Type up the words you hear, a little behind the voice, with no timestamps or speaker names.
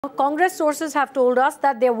Congress sources have told us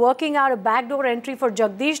that they're working out a backdoor entry for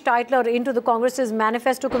Jagdish Tytler into the Congress's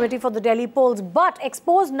Manifesto Committee for the Delhi polls. But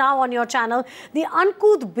exposed now on your channel, the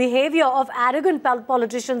uncouth behavior of arrogant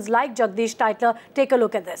politicians like Jagdish Tytler. Take a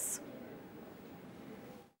look at this.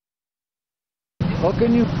 How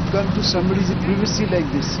can you come to somebody's privacy like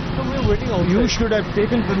this? So we're waiting outside. You should have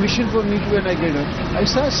taken permission from me when I get up. I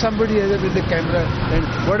saw somebody other with the camera.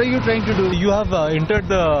 And what are you trying to do? You have entered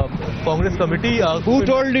the Congress committee. Who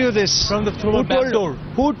told you this? From the back door.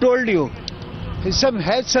 Who told you?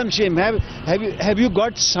 Have some shame. Have you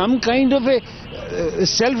got some kind of a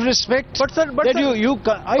self-respect? But sir,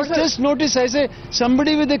 I just noticed. I say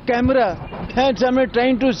somebody with a camera and somebody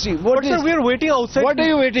trying to see. But sir, we are waiting outside. What are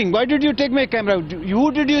you waiting? Why did you take my camera?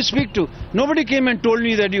 Who did you speak to? Nobody came and told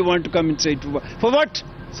me that you want to come inside. For what?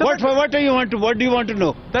 Sir, what do you want to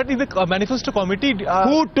know? That is the Manifesto Committee.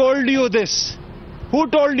 Who told you this? Who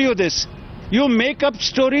told you this? You make up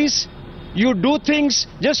stories. You do things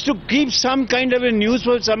just to keep some kind of a news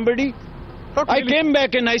for somebody. Not really. I came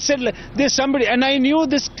back and I said there's somebody, and I knew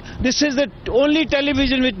this is the only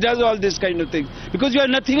television which does all this kind of thing, because you have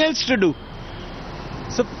nothing else to do.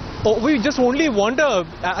 So we just only want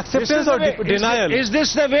acceptance or denial. Is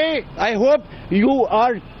this the way? I hope you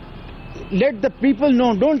are. Let the people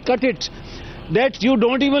know. Don't cut it. That you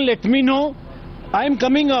don't even let me know. I'm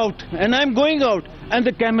coming out and I'm going out and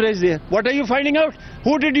the camera is there. What are you finding out?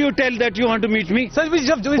 Who did you tell that you want to meet me? Sir,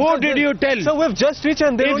 who did you tell? So we've just reached,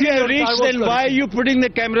 and if you have reached, then why are you putting the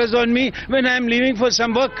cameras on me when I'm leaving for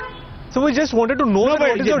some work? So we just wanted to know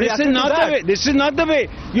what is your reaction to that. This is not the way.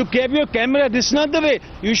 You kept your camera. This is not the way.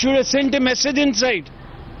 You should have sent a message inside.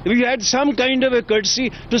 If you had some kind of a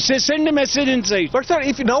courtesy to say, send a message inside. But sir,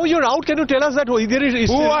 if now you're out, can you tell us that there is...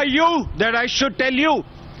 Who are you that I should tell you?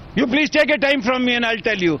 You please take a time from me and I'll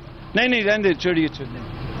tell you. नहीं रहने दे, छोड़िए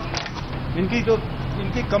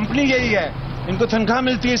इनकी company यही है, इनको तनख्वाह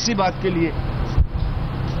मिलती है इसी बात के लिए.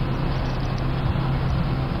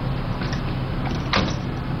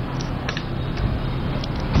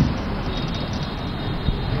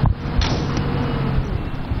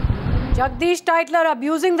 Jagdish Tytler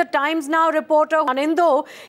abusing the Times Now reporter Anindo.